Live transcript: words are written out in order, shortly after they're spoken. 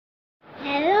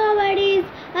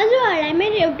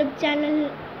YouTube channel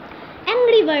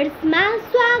angry बर्ड्समा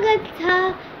स्वागत छ।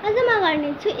 आज म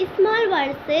गर्नेछु small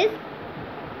versus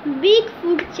big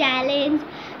food challenge.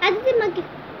 आज चाहिँ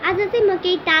म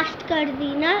केही टास्क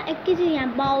गर्दिनँ। एकैचोटि यहाँ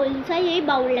बाउल छ, यही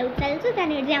बाउललाई उचाल्छु,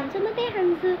 त्यहाँनिर जे आउँछ म त्यही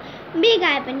खान्छु। बिग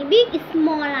आयो भने बिग,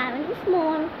 स्मल आयो भने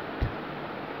स्मल।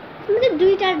 मतलब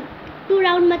टु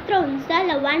राउन्ड मात्र हुन्छ।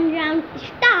 ल 1 राउन्ड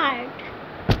स्टार्ट।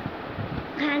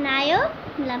 खाना आयो,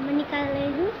 ल म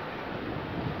निकाल्दैछु।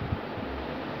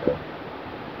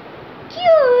 के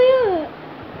हो यो?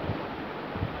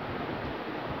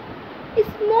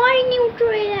 स्मल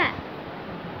न्युट्रेला।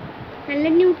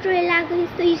 हामीलाई न्युट्रेलाको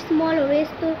यस्तो स्मलहरू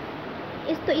यस्तो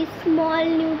स्मल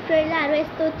न्युट्रेलाहरू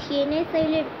यस्तो थिएन।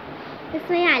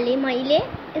 यसमै हालेँ मैले।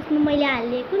 यसमा मैले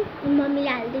हालेको, मम्मीले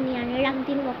हालिदिनु यहाँनिर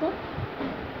राखिदिनु भएको।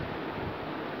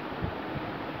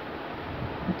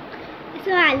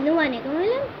 यसो हाल्नु भनेको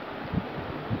मैले,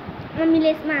 मम्मीले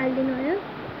यसमा हालिदिनु भयो।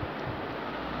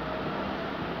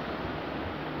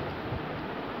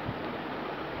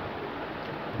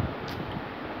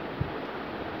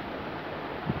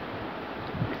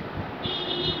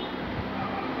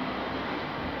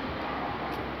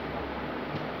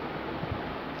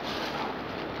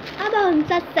 अब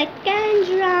हुन्छ सेकेन्ड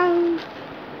राउन्ड।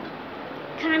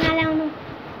 खाना ल्याउनु।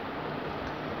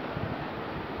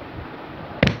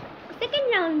 सेकेन्ड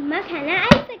राउन्डमा खाना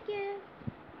आइसक्यो।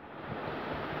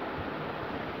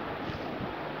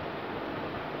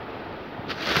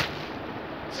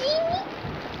 चिनी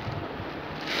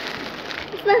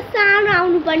यसमा सानो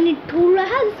आउनुपर्ने, ठुलो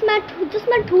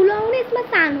जसमा ठुलो आउने यसमा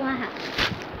सानो आहा।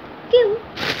 के हो? म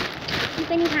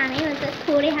पनि खानै हुन्छ,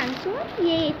 थोरै खान्छु।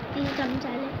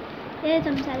 यति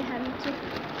चम्चाले खान्छु।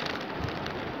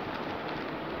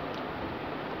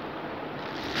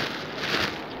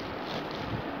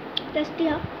 टेस्टी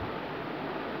हो।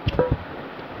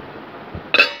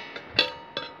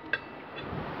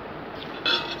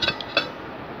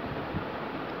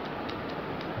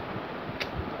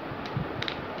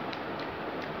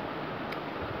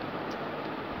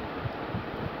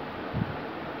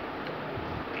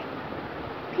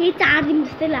 फेरि 4 दिन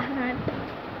जस्तै लाग्छ।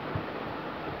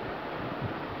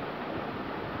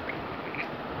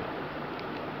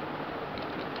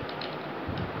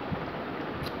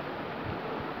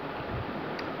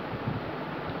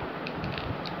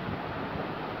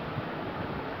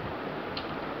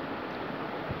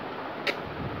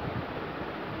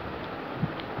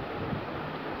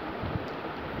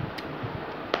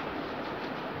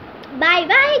 By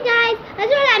by guys.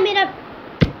 हजुरलाई मेरो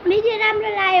भिडियो राम्रो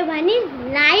लाग्यो भने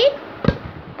लाइक,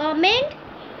 कमेन्ट,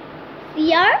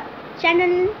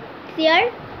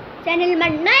 च्यानलमा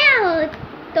नयाँ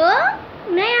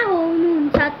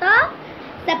हुनुहुन्छ त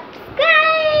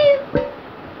सब्स्क्राइब।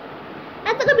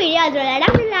 आजको भिडियो हजुरलाई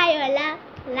राम्रो लाग्यो होला,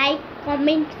 लाइक,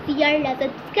 कमेन्ट, सेयर र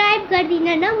सब्स्क्राइब गरिदिन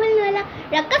नभुल्नु होला।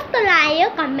 र कस्तो लाग्यो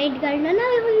कमेन्ट गर्न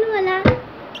नभुल्नु होला।